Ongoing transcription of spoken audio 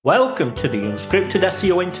Welcome to the Unscripted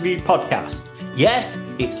SEO Interview Podcast. Yes,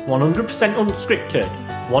 it's 100% unscripted,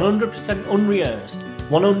 100% unrehearsed,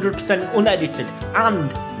 100% unedited, and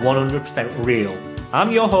 100% real.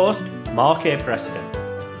 I'm your host, Mark A. Preston.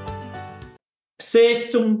 Say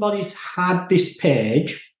somebody's had this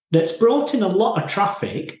page that's brought in a lot of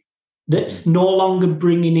traffic that's no longer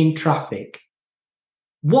bringing in traffic.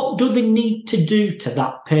 What do they need to do to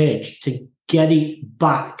that page to get it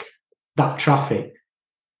back, that traffic?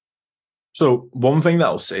 So one thing that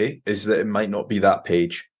I'll say is that it might not be that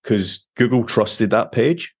page because Google trusted that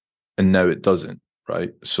page and now it doesn't,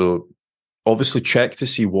 right? So obviously check to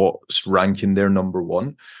see what's ranking there number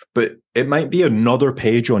one, but it might be another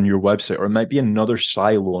page on your website, or it might be another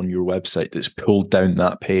silo on your website that's pulled down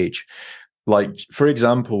that page. Like, for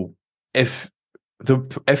example, if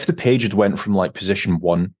the page had went from like position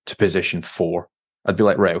 1 to position 4, I'd be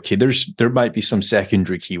like, right, okay, there might be some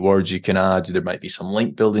secondary keywords you can add. There might be some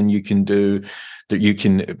link building you can do, that you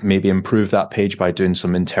can maybe improve that page by doing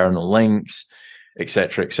some internal links,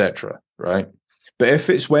 etc., right? But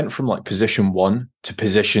if it's went from like position 1 to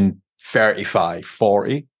position 35,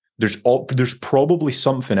 40, there's probably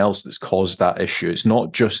something else that's caused that issue. It's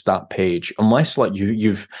not just that page, unless like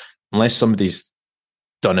unless somebody's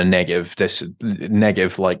done a negative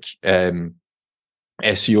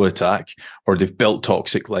SEO attack, or they've built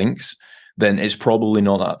toxic links, then it's probably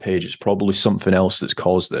not that page. It's probably something else that's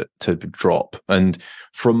caused it to drop. And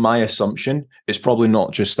from my assumption, it's probably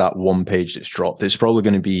not just that one page that's dropped. It's probably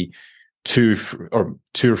going to be 200 or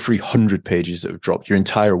 300 pages that have dropped. Your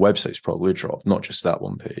entire website's probably dropped, not just that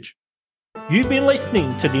one page. You've been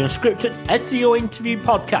listening to the Unscripted SEO Interview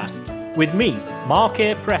Podcast with me, Mark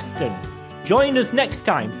A. Preston. Join us next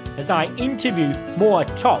time as I interview more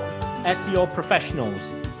top SEO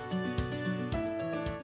professionals.